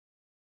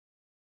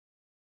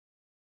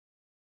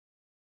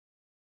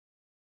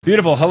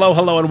Beautiful. Hello,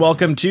 hello, and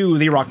welcome to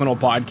the Rock Metal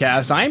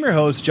Podcast. I'm your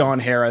host, John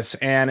Harris,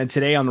 and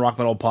today on the Rock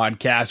Metal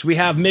Podcast, we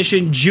have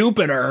Mission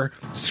Jupiter.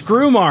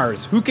 Screw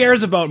Mars. Who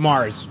cares about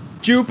Mars?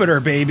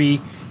 Jupiter,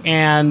 baby.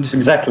 And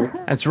exactly.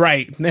 That's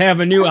right. They have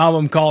a new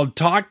album called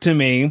Talk to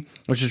Me,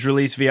 which is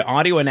released via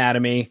Audio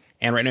Anatomy.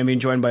 And right now I'm being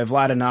joined by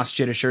Vlad and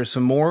Nastia to share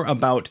some more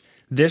about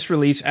this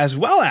release, as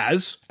well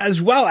as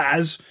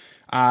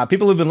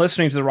people who've been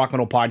listening to the Rock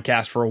Metal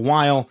Podcast for a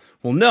while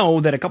will know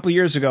that a couple of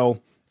years ago,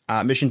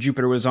 Mission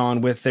Jupiter was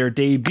on with their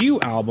debut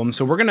album.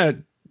 So we're gonna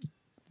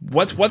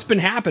what's been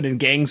happening,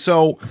 gang.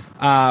 So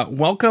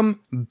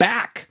welcome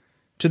back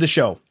to the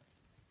show.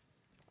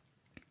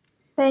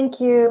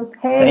 Thank you.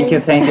 Hey.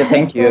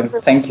 Thank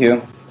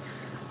you.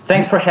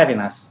 Thanks for having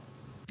us.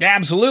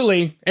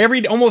 Absolutely.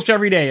 Almost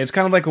every day. It's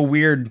kind of like a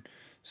weird,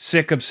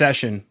 sick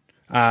obsession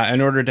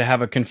in order to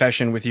have a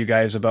confession with you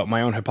guys about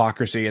my own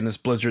hypocrisy in this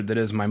blizzard that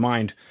is my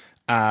mind.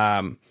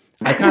 I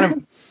kind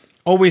of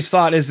always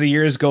thought as the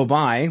years go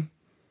by,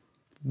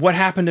 what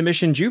happened to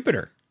Mission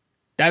Jupiter?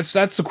 That's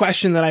the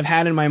question that I've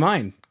had in my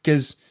mind,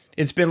 because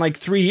it's been like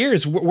 3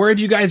 years. Where have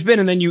you guys been?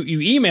 And then you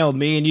emailed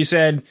me and you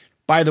said,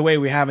 by the way,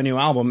 we have a new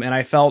album. And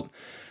I felt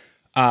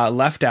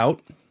left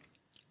out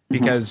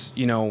because,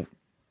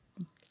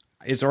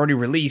 it's already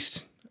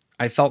released.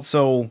 I felt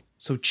so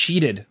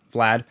cheated,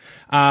 Vlad.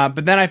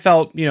 But then I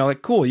felt,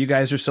 like, cool, you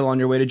guys are still on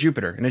your way to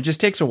Jupiter. And it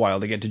just takes a while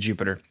to get to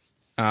Jupiter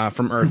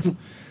from Earth.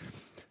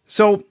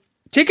 So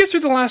take us through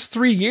the last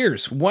 3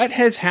 years. What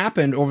has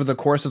happened over the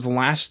course of the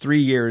last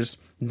 3 years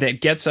that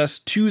gets us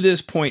to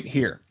this point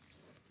here?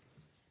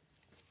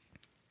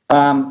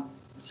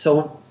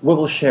 So we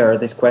will share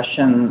this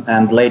question,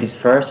 and ladies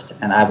first,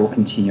 and I will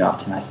continue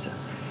after Nastia.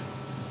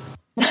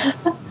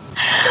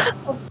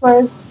 Of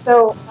course.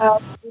 So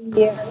 3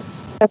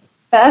 years. That's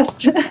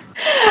fast.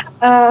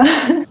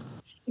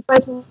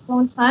 Quite a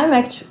long time,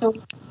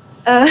 actually.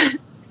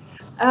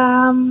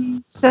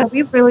 So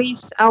we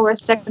released our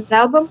second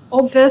album,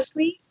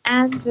 obviously,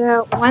 and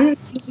one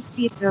music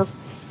video.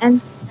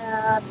 And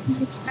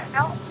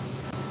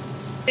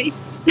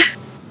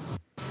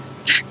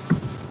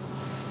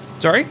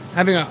Sorry?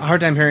 Having a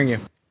hard time hearing you.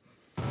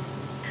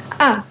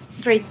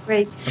 Great.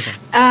 Okay.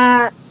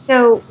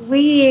 So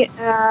we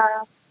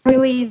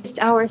released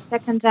our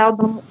second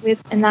album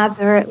with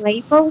another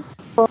label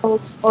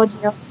called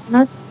Audio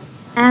Anatomy,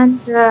 and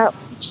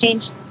we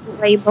changed the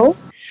label.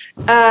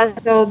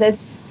 So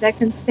that's the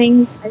second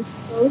thing, I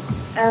suppose.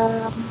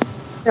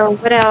 So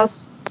what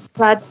else?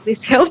 Vlad,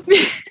 please help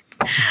me.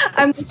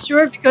 I'm not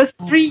sure because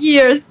 3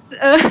 years.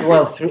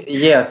 Well, 3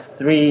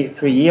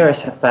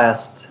 years have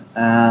passed,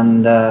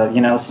 and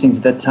since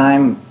that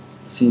time,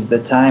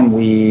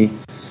 we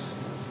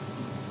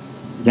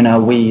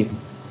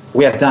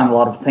have done a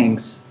lot of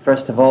things.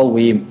 First of all,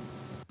 we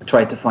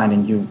tried to find a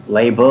new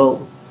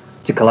label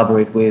to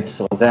collaborate with.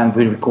 So then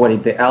we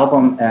recorded the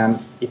album, and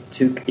it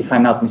took, if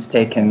I'm not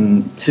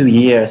mistaken, 2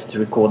 years to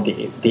record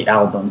the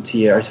album. 2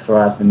 years for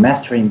us, the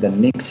mastering, the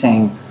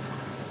mixing.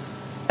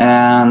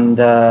 And,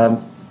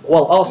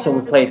 also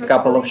we played a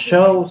couple of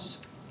shows.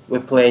 We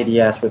played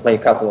a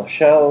couple of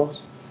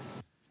shows.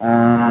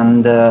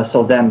 And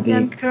so then the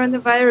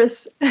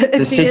coronavirus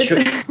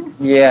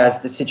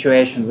the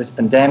situation with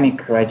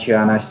pandemic, right,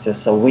 Nastia?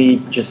 So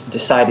we just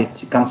decided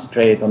to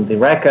concentrate on the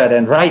record,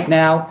 and right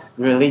now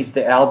release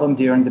the album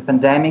during the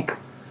pandemic.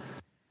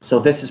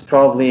 So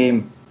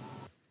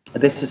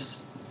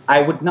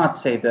I would not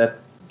say that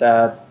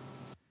a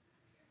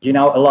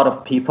lot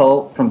of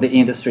people from the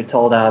industry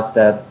told us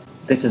that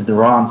this is the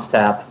wrong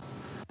step.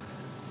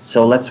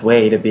 So let's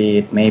wait a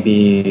bit,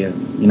 maybe,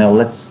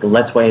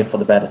 let's wait for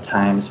the better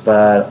times.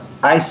 But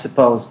I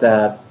suppose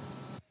that,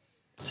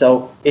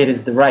 so it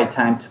is the right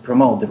time to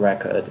promote the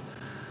record.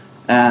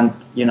 And,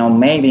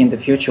 maybe in the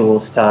future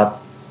we'll start,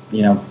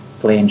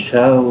 playing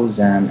shows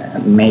and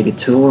maybe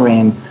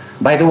touring.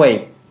 By the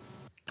way,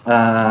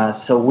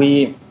 so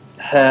we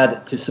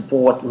had to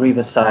support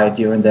Riverside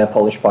during their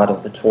Polish part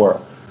of the tour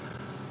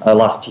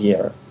last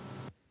year.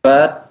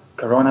 But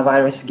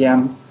coronavirus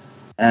again.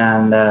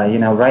 And,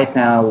 right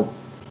now,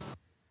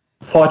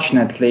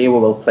 fortunately, we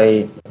will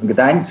play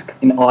Gdańsk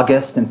in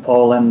August in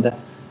Poland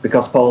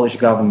because Polish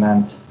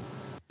government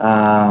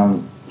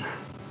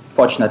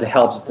fortunately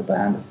helps the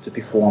band to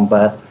perform.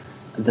 But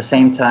at the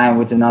same time,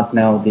 we do not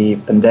know the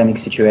pandemic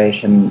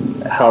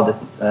situation, how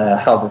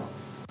the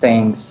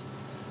things.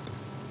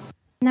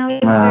 Now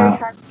it's very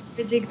hard to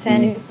predict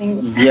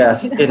anything.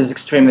 Yes, it is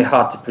extremely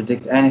hard to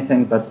predict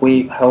anything, but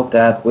we hope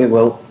that we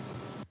will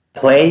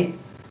play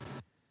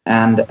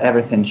and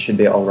everything should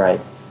be all right.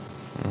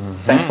 Mm-hmm.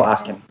 Thanks for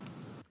asking.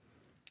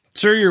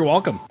 Sir, you're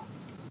welcome.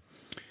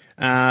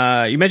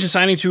 You mentioned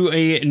signing to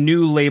a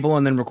new label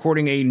and then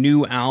recording a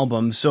new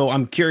album. So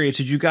I'm curious,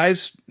 did you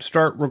guys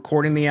start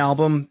recording the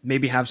album,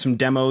 maybe have some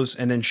demos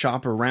and then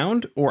shop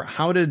around? Or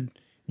how did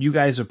you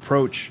guys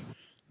approach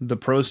the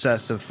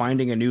process of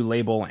finding a new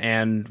label?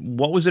 And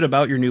what was it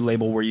about your new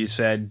label where you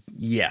said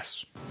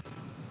yes?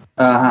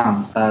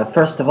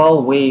 First of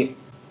all, we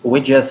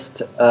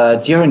just,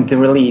 during the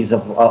release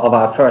of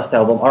our first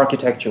album,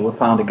 Architecture, we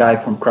found a guy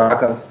from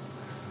Krakow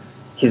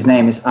His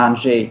name is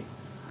Andrzej,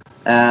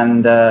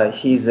 and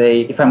he's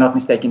if I'm not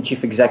mistaken,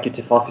 chief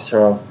executive officer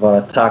of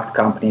TAG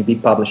company,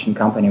 big publishing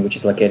company, which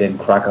is located in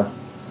Krakow.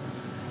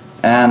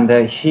 And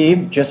he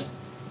just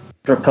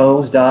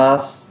proposed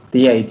us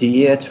the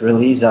idea to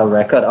release our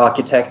record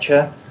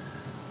architecture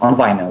on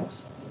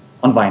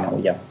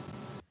vinyl, yeah.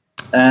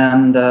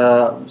 And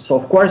so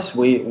of course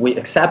we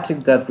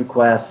accepted that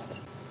request.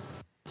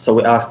 So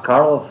we asked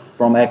Karl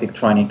from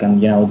Epictronic,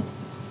 and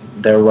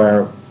there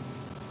were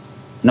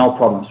no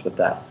problems with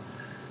that.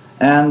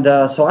 And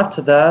so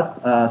after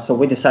that, so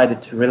we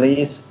decided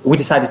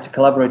to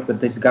collaborate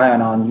with this guy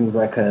on our new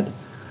record.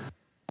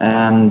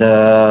 And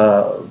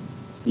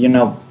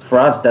for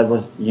us that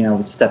was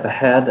a step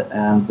ahead,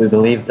 and we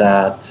believe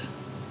that,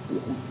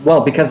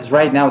 well, because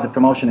right now the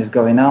promotion is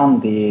going on.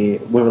 We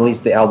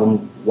released the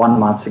album 1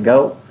 month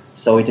ago,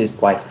 so it is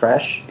quite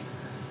fresh.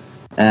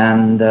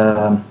 And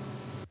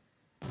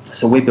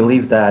so we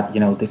believe that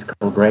this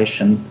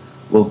collaboration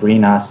will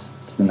bring us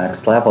to the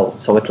next level.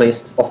 So at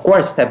least, of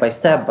course, step by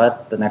step,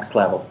 but the next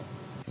level.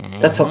 Mm-hmm.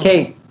 That's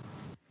okay,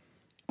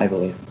 I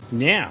believe.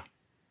 Yeah.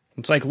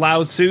 It's like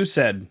Lao Tzu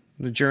said,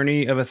 the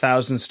journey of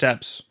 1,000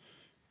 steps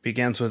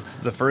begins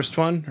with the first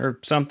one or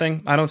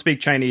something. I don't speak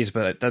Chinese,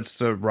 but that's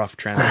the rough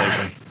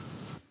translation.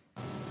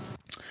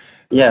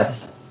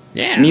 Yes.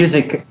 Yeah.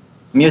 Music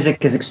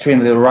is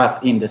extremely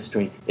rough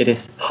industry. It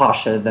is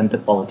harsher than the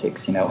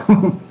politics,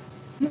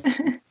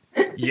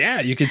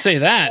 Yeah, you could say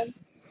that.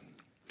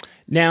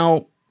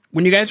 Now,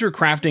 when you guys were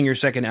crafting your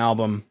second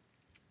album,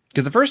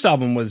 because the first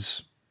album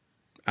was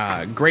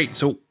great,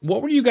 so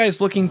what were you guys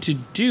looking to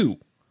do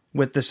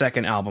with the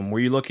second album? Were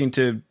you looking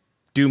to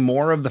do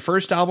more of the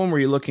first album? Were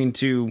you looking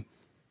to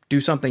do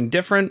something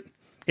different?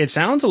 It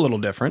sounds a little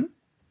different.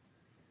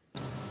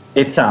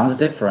 It sounds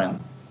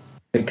different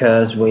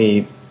because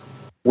we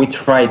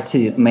tried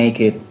to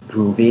make it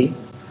groovy,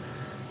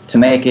 to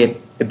make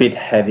it a bit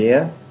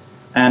heavier,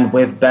 and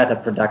with better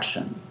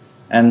production.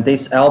 And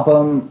this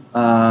album,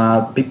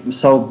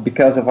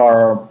 because of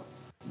our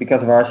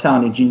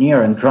sound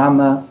engineer and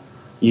drummer,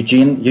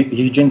 Eugene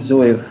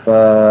Zuev,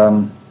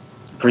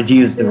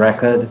 produced the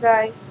record.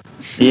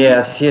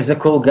 Yes, he's a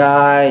cool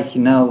guy. He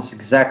knows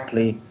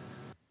exactly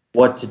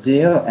what to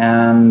do,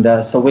 and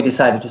so we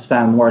decided to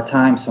spend more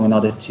time in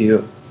order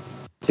to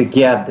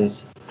get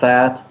this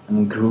fat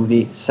and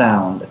groovy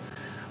sound.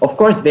 Of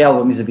course, the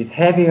album is a bit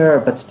heavier,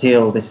 but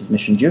still, this is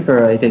Mission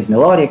Jupiter. It is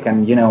melodic,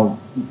 and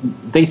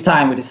this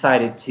time we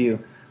decided to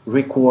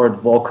record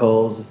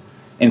vocals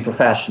in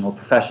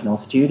professional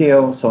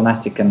studio. So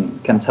Nastia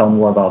can tell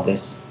more about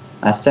this.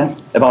 Nastia,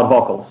 about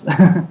vocals.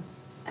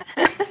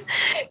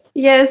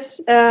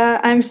 Yes,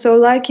 I'm so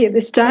lucky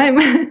this time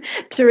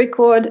to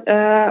record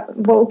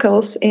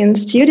vocals in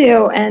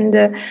studio, and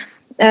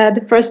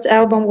the first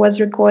album was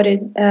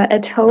recorded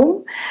at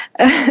home,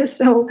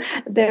 so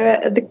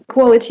the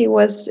quality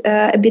was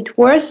a bit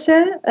worse,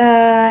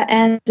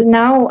 and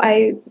now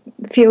I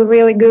feel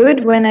really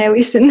good when I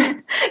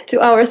listen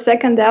to our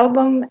second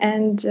album,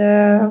 and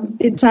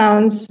it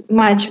sounds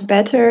much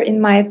better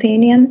in my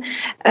opinion,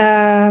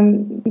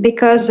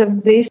 because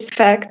of this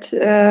fact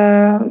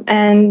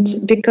and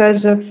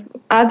because of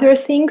other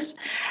things,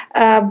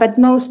 but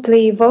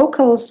mostly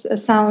vocals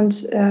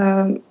sound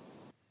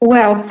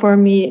well for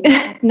me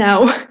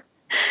now.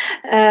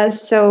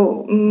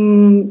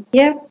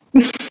 Yeah.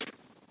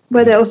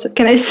 What else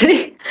can I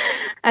say?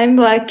 I'm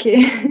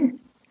lucky.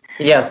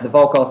 Yes, the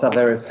vocals are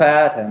very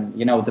fat, and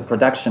the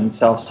production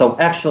itself. So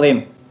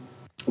actually,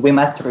 we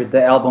mastered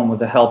the album with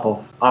the help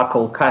of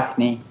Akil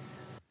Kahni,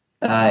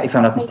 if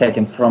I'm not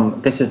mistaken.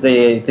 This is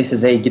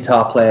a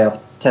guitar player of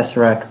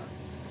Tesseract,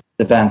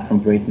 the band from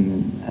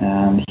Britain,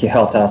 and he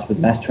helped us with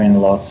mastering a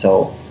lot.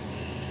 So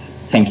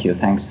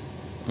thanks.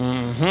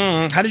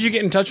 Mm-hmm. How did you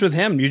get in touch with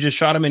him? You just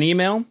shot him an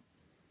email?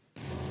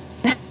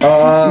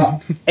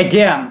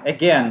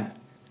 Again,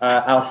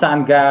 our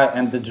sound guy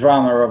and the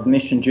drummer of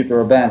Mission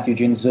Jupiter band,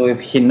 Eugene Zuev,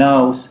 he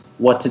knows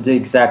what to do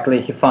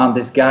exactly. He found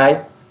this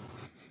guy,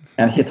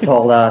 and he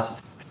told us,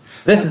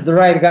 this is the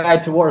right guy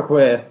to work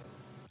with.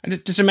 I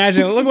just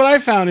imagine, look what I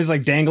found. He's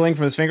like dangling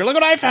from his finger. Look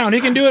what I found. He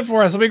can do it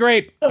for us. It'll be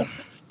great.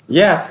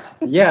 Yes,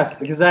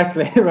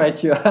 exactly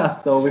right you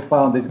asked. So we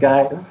found this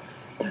guy.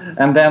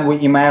 And then we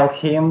emailed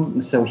him,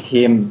 so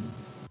he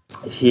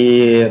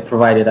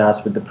provided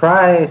us with the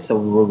price, so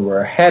we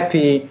were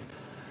happy.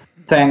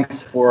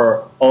 Thanks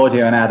for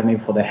Audio Anatomy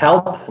for the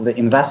help, for the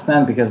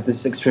investment, because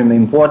this is extremely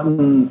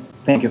important.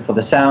 Thank you for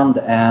the sound,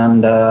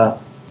 and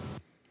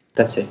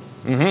that's it.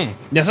 Mm-hmm.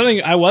 Yeah,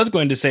 something I was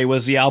going to say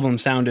was the album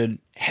sounded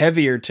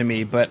heavier to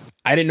me, but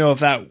I didn't know if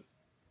that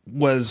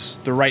was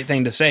the right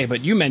thing to say,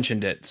 but you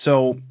mentioned it.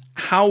 So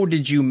how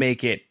did you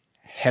make it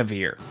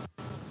heavier?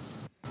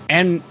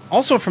 And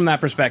also from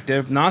that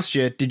perspective,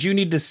 Nastia, did you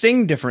need to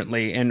sing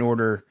differently in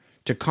order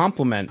to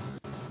complement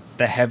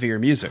the heavier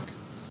music?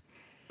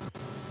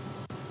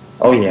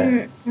 Oh,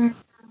 yeah.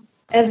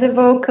 As a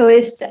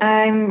vocalist,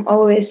 I'm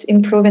always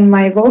improving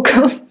my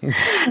vocals,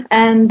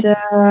 and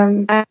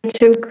I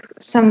took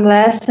some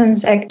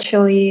lessons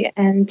actually,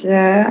 and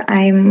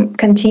I'm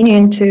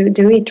continuing to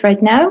do it right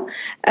now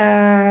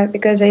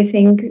because I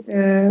think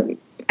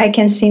I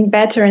can sing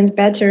better and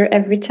better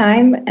every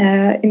time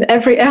in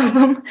every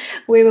album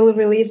we will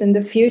release in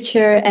the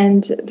future.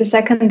 And the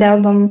second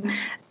album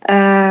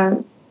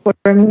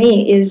for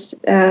me is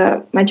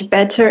much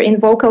better in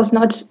vocals,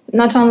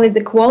 not only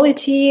the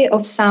quality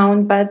of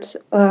sound, but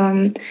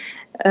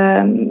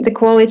the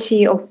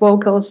quality of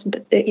vocals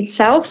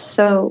itself.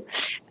 So,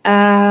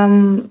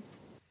 yeah.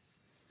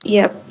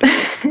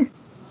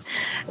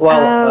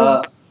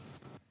 Well,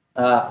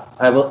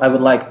 I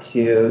would like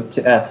to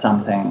add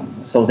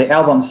something. So the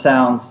album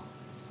sounds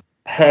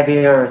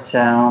heavier,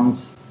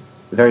 sounds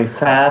very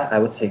fat, I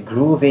would say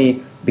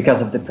groovy,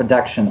 because of the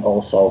production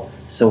also.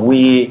 So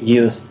we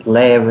used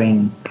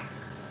layering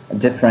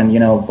different,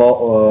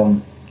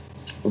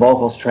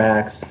 vocals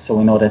tracks, so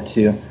in order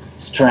to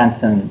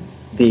strengthen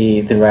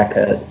the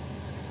record.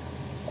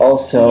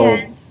 Also,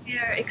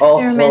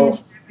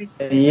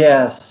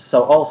 yes.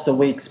 So also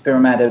we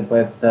experimented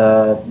with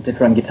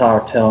different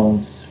guitar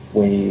tones.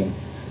 We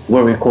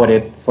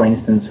recorded, for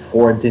instance,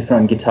 4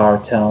 different guitar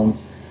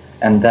tones,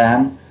 and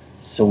then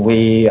so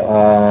we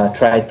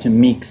tried to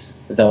mix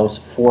those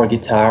 4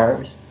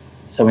 guitars.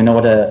 So in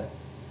order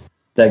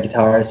the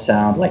guitars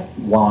sound like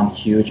one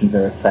huge and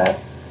very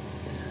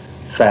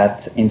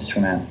fat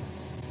instrument.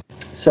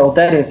 So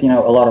that is, a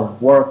lot of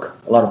work,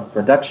 a lot of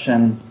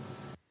production,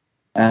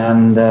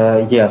 and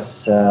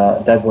yes,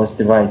 that was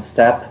the right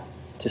step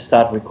to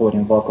start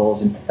recording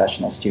vocals in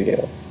professional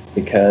studio,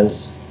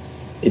 because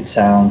it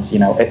sounds,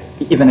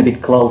 even a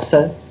bit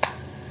closer.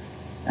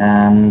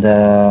 And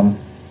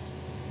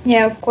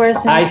yeah, of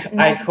course.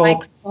 I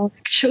hope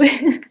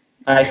actually.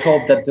 I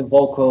hope that the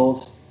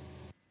vocal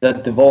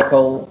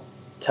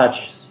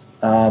touches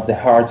the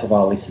hearts of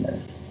our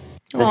listeners.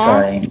 That's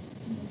our aim.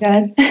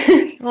 God.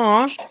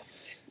 Aw.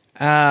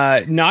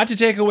 Not to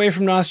take away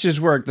from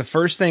Nastia's work, the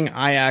first thing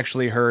I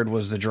actually heard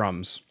was the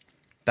drums.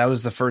 That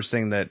was the first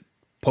thing that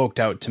poked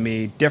out to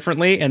me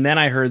differently, and then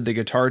I heard the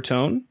guitar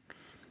tone,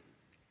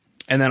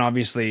 and then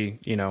obviously,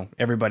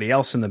 everybody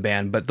else in the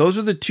band. But those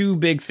are the 2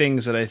 big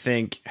things that I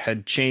think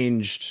had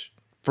changed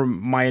from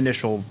my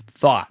initial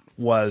thought.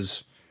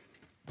 Was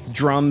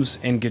drums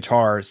and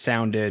guitar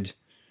sounded...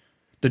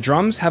 The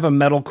drums have a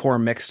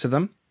metalcore mix to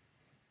them.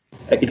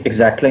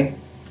 Exactly.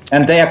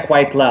 And they are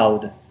quite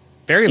loud.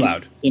 Very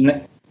loud.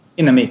 In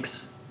a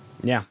mix.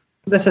 Yeah.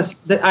 This is,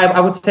 I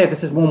would say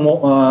this is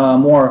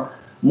more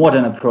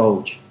modern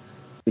approach.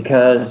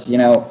 Because,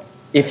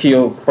 if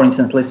you, for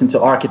instance, listen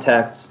to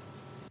Architects,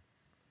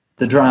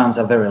 the drums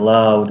are very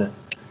loud.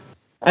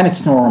 And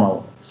it's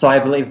normal. So I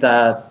believe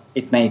that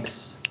it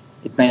makes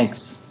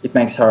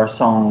our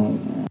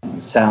song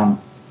sound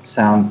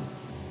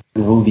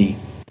groovy.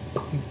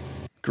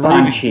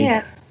 Punchy.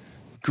 Yeah.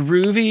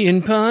 Groovy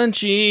and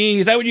punchy.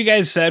 Is that what you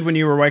guys said when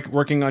you were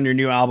working on your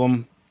new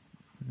album?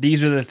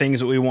 These are the things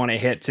that we want to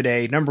hit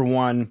today. Number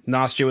 1,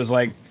 Nastia was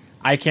like,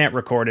 I can't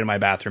record in my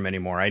bathroom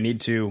anymore. I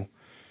need to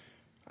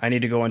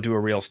go into a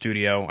real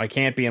studio. I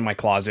can't be in my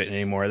closet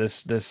anymore.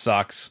 This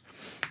sucks.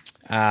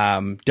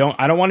 I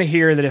don't want to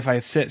hear that if I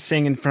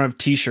sing in front of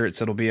t-shirts,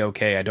 it'll be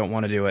okay. I don't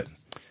want to do it.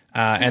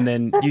 And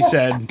then you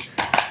said,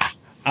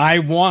 I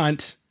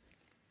want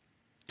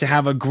to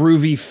have a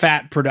groovy,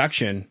 fat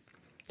production.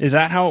 Is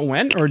that how it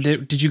went? Or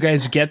did you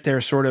guys get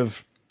there sort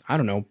of, I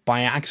don't know,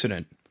 by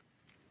accident?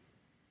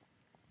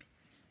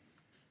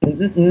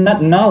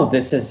 No,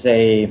 this is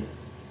an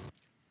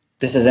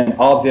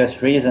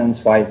obvious reason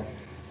why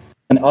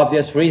a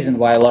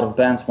lot of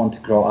bands want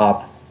to grow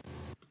up.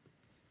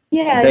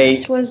 Yeah, they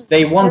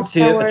want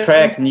to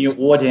attract new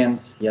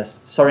audience.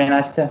 Yes. Sorry,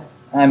 Nastia,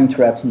 I'm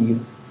interrupting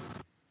you.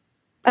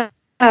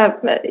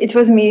 It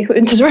was me who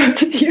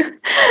interrupted you.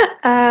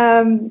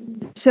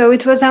 So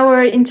it was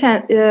our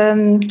intent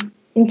to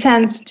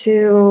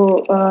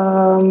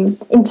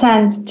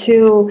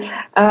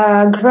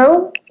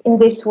grow in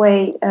this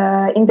way,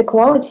 in the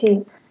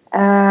quality,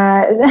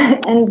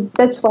 and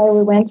that's why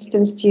we went to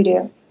the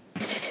studio.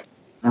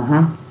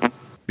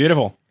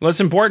 Beautiful. Well,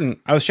 it's important.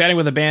 I was chatting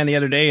with a band the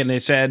other day, and they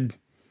said,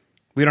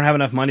 we don't have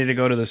enough money to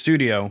go to the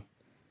studio,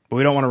 but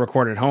we don't want to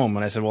record at home.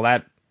 And I said,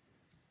 well,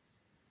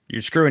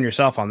 you're screwing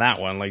yourself on that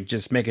one. Like,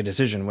 just make a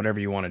decision, whatever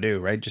you want to do,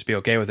 right? Just be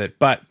okay with it.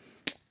 But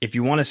if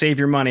you want to save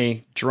your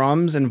money,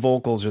 drums and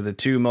vocals are the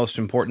 2 most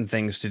important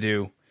things to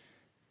do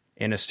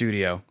in a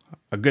studio,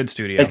 a good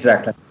studio.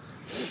 Exactly.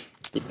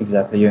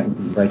 You're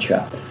right,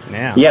 sure.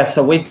 Yeah. Yeah.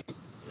 So we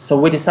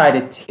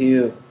decided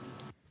to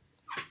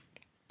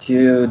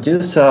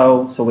do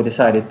so. So we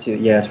decided to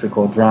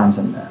record drums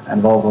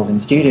and vocals in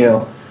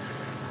studio,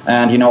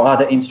 and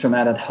other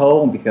instrument at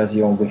home, because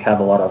we have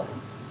a lot of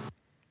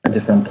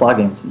different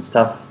plugins and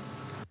stuff.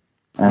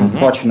 And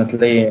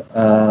fortunately,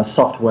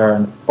 software.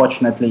 And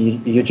fortunately,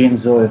 Eugene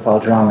Zoev, our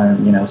drummer,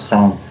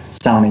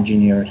 sound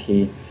engineer,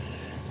 he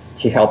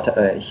he helped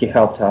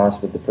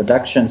us with the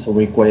production, so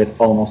we recorded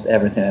almost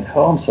everything at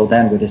home. So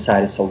then we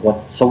decided,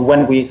 so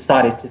when we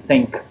started to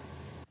think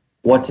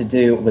what to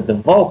do with the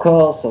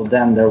vocals, so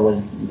then there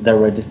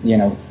were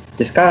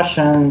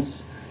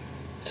discussions.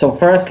 So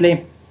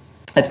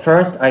at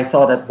first I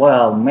thought that,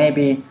 well,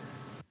 maybe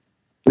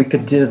we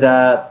could do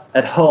that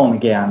at home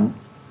again.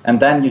 And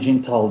then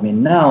Eugene told me,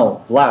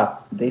 no, Vlad,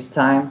 this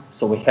time,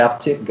 so we have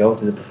to go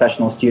to the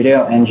professional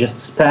studio and just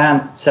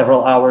spend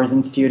several hours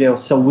in studio.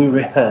 So we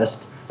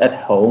rehearsed at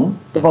home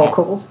the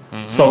vocals.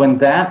 Mm-hmm. So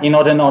in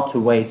order not to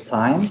waste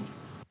time,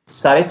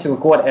 started to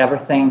record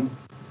everything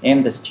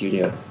in the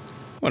studio.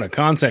 What a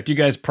concept. You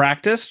guys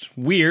practiced?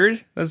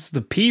 Weird. That's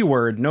the P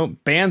word. No,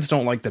 bands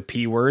don't like the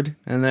P word.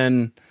 And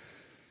then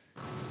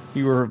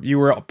you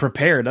were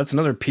prepared. That's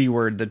another P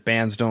word that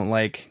bands don't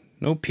like.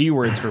 No P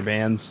words for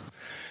bands.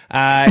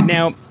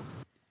 Now,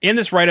 in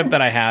this write-up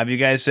that I have, you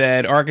guys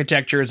said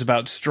architecture is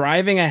about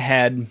striving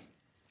ahead,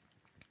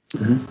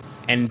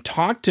 and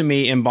Talk to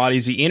Me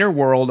embodies the inner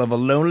world of a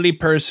lonely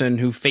person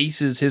who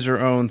faces his or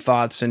her own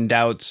thoughts and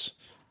doubts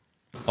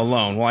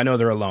alone. Well, I know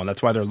they're alone.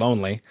 That's why they're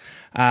lonely.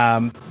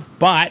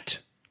 But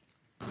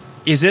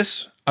is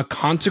this a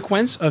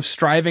consequence of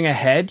striving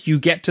ahead? You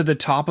get to the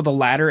top of the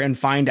ladder and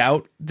find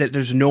out that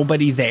there's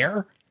nobody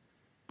there?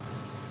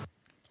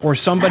 Or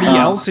somebody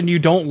else and you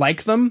don't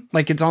like them?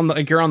 Like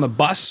you're on the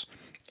bus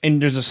and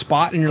there's a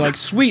spot and you're like,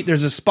 sweet,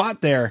 there's a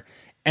spot there.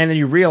 And then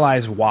you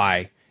realize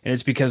why. And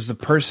it's because the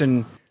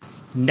person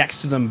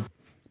next to them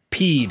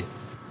peed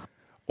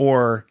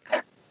or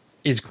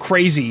is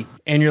crazy.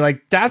 And you're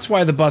like, that's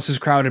why the bus is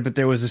crowded, but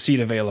there was a seat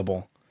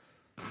available.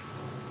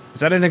 Is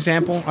that an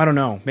example? I don't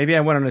know. Maybe I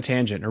went on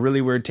a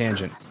really weird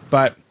tangent.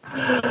 But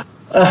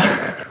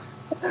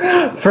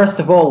first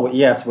of all,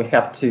 yes, we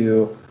have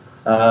to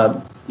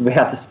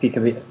speak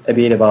a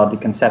bit about the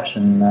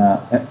conception,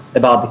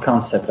 about the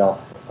concept of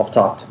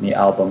Talk to Me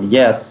album.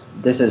 Yes,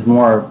 this is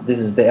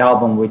the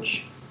album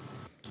which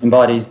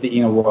embodies the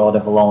inner world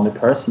of a lonely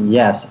person.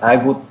 Yes, I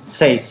would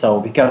say so,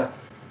 because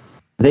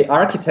the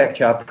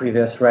architecture of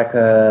previous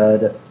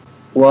record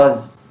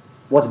was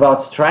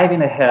about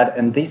striving ahead,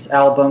 and this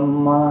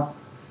album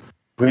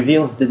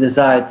reveals the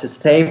desire to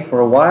stay for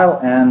a while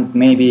and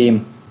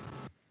maybe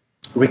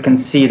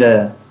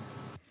reconsider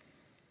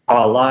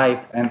our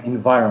life and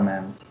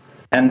environment.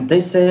 And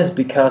this is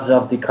because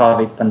of the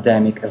COVID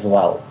pandemic as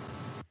well.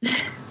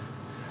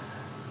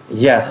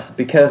 Yes,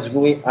 because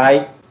we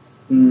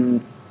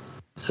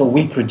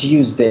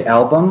produced the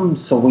album,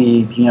 so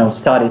we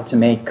started to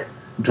make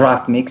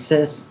draft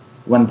mixes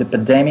when the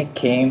pandemic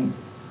came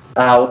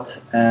out,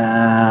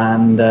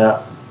 and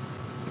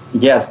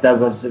yes, that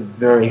was a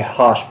very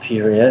harsh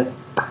period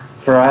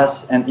for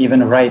us, and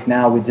even right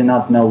now we do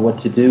not know what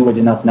to do, we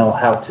do not know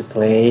how to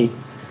play.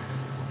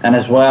 And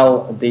as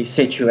well, the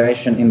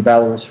situation in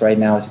Belarus right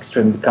now is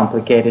extremely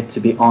complicated, to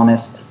be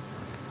honest.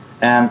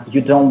 And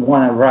you don't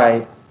want to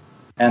write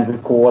and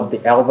record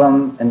the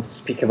album and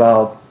speak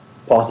about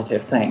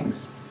positive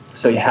things.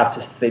 So you have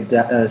to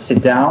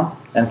sit down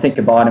and think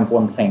about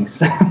important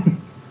things.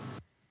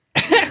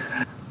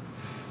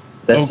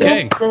 That's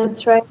okay. it.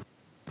 That's right.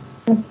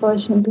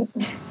 Unfortunately.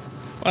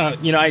 Well,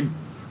 I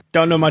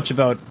don't know much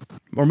about,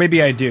 or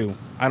maybe I do.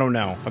 I don't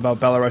know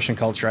about Belarusian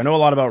culture. I know a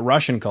lot about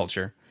Russian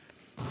culture.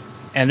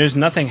 And there's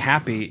nothing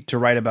happy to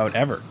write about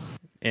ever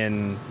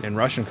in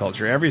Russian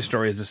culture. Every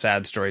story is a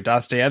sad story.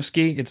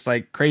 Dostoevsky, it's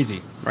like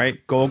crazy, right?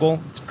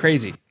 Gogol, it's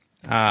crazy.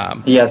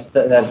 Yes,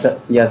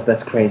 yes,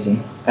 that's crazy.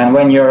 And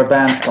when you're a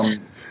band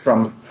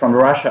from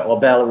Russia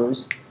or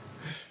Belarus,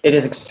 it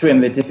is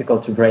extremely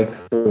difficult to break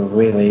through,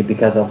 really,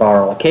 because of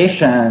our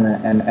location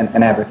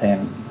and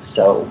everything.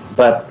 So,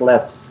 but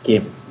let's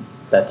skip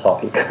that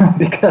topic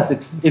because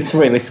it's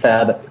really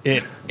sad.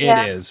 It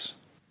is.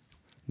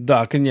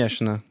 Да,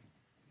 конечно.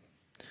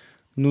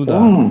 Ну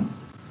да.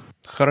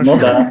 Хорошо.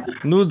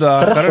 Ну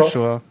да,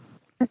 хорошо.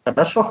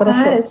 Хорошо.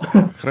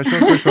 Хорошо.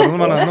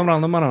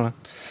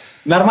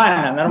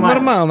 Нормально.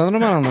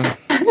 Нормально.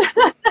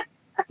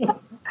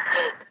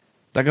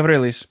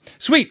 Договорились.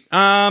 Sweet.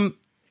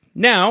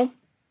 Now,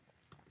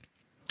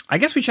 I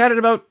guess we chatted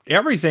about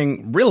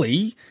everything,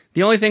 really.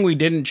 The only thing we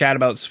didn't chat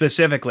about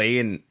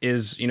specifically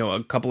is,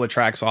 a couple of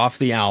tracks off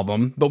the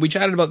album, but we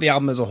chatted about the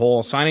album as a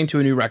whole, signing to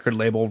a new record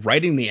label,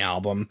 writing the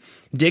album,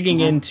 digging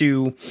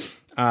into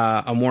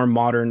a more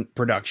modern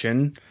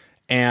production,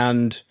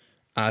 and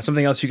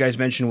something else you guys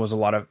mentioned was a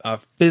lot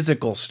of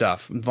physical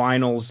stuff,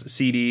 vinyls,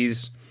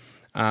 CDs,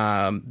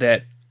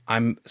 that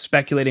I'm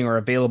speculating are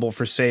available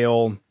for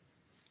sale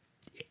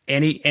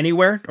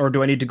anywhere, or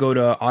do I need to go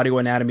to Audio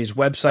Anatomy's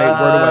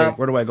website?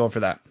 Where do I go for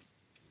that?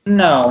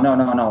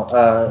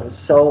 No.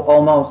 So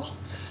almost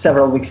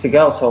several weeks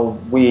ago, so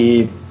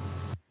we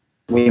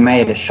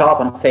made a shop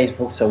on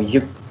Facebook, so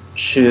you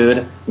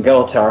should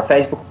go to our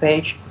Facebook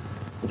page,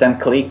 then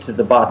click to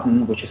the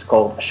button which is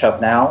called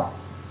Shop Now,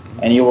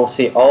 and you will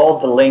see all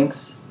the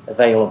links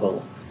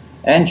available.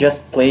 And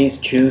just please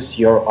choose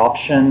your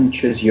option,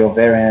 choose your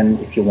variant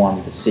if you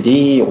want the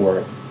CD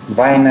or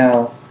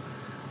vinyl.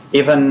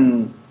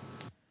 Even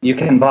you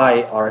can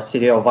buy our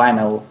CD or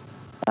vinyl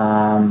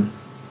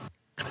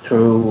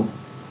through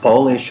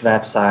Polish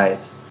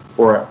websites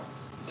or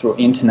through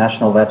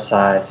international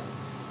websites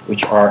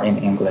which are in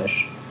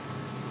English.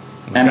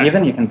 Okay. And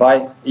even you can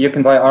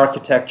buy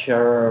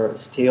architecture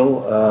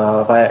still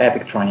via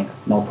Epictronic,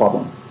 no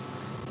problem.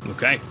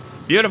 Okay,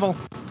 beautiful.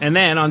 And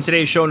then on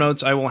today's show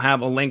notes, I will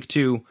have a link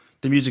to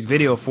the music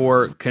video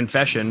for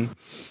Confession,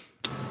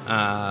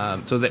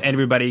 so that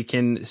everybody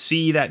can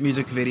see that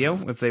music video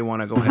if they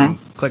want to go ahead and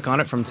click on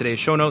it from today's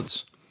show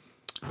notes.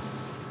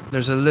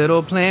 There's a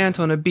little plant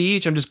on a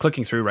beach. I'm just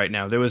clicking through right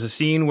now. There was a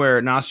scene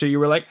where, Nastia, you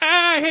were like,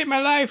 I hate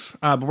my life.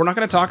 But we're not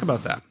going to talk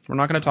about that. We'll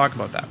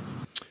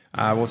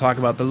talk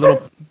about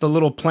the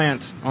little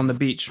plant on the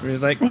beach. Where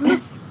he's like,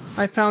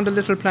 I found a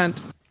little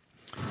plant.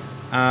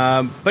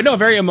 But no,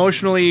 very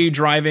emotionally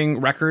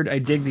driving record. I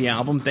dig the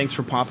album. Thanks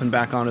for popping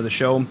back onto the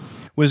show.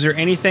 Was there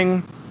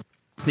anything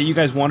that you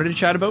guys wanted to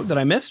chat about that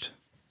I missed?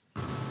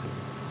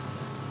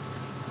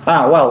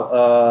 I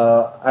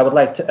would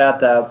like to add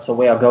that, so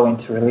we are going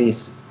to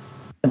release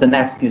the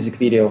next music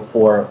video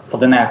for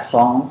the next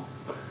song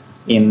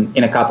in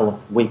a couple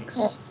of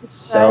weeks.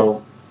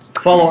 So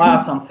follow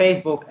us on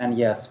Facebook, and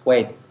yes,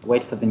 wait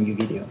for the new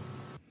video.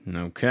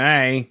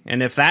 Okay.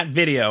 And if that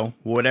video,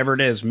 whatever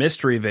it is,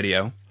 mystery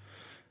video,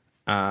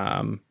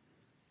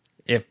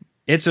 if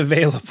it's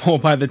available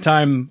by the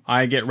time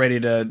I get ready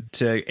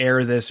to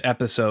air this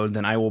episode,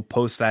 then I will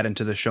post that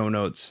into the show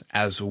notes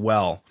as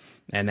well.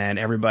 And then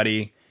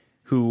everybody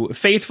who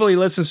faithfully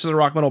listens to the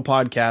Rock Metal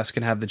Podcast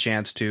can have the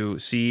chance to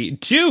see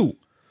 2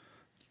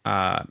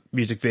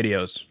 music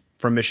videos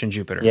from Mission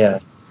Jupiter.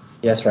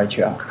 Yes, right,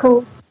 yeah.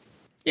 Cool.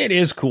 It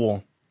is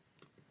cool.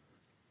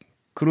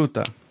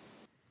 Kruta.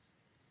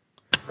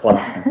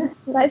 Классно.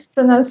 Nice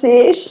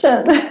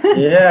pronunciation.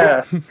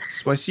 Yes.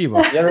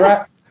 Спасибо. You're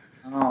right.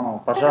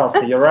 Oh,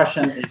 пожалуйста, your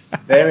Russian is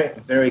very,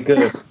 very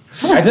good.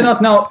 I do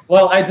not know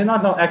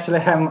actually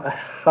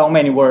how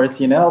many words,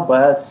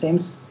 but it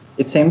seems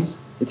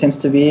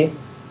to be.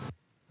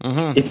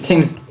 Mm-hmm.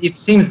 It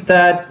seems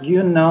that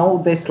you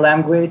know this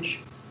language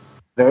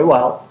very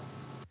well.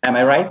 Am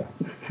I right?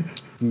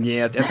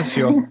 Yeah, это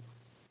всё.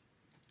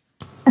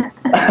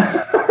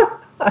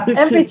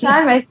 Every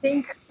time I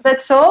think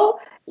that's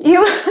all,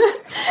 you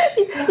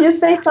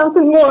say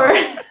something more.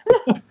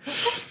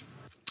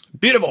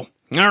 Beautiful.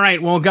 All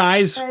right, well,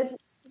 guys,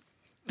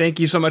 thank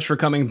you so much for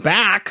coming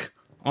back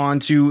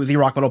onto the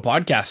Rock Metal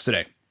Podcast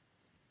today.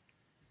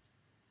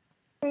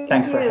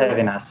 Thanks for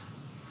having us.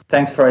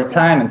 Thanks for your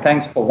time, and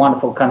thanks for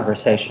wonderful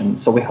conversation.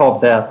 So we hope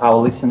that our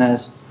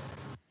listeners,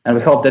 and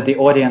we hope that the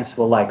audience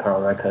will like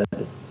our record,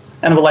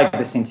 and will like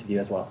this interview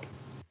as well.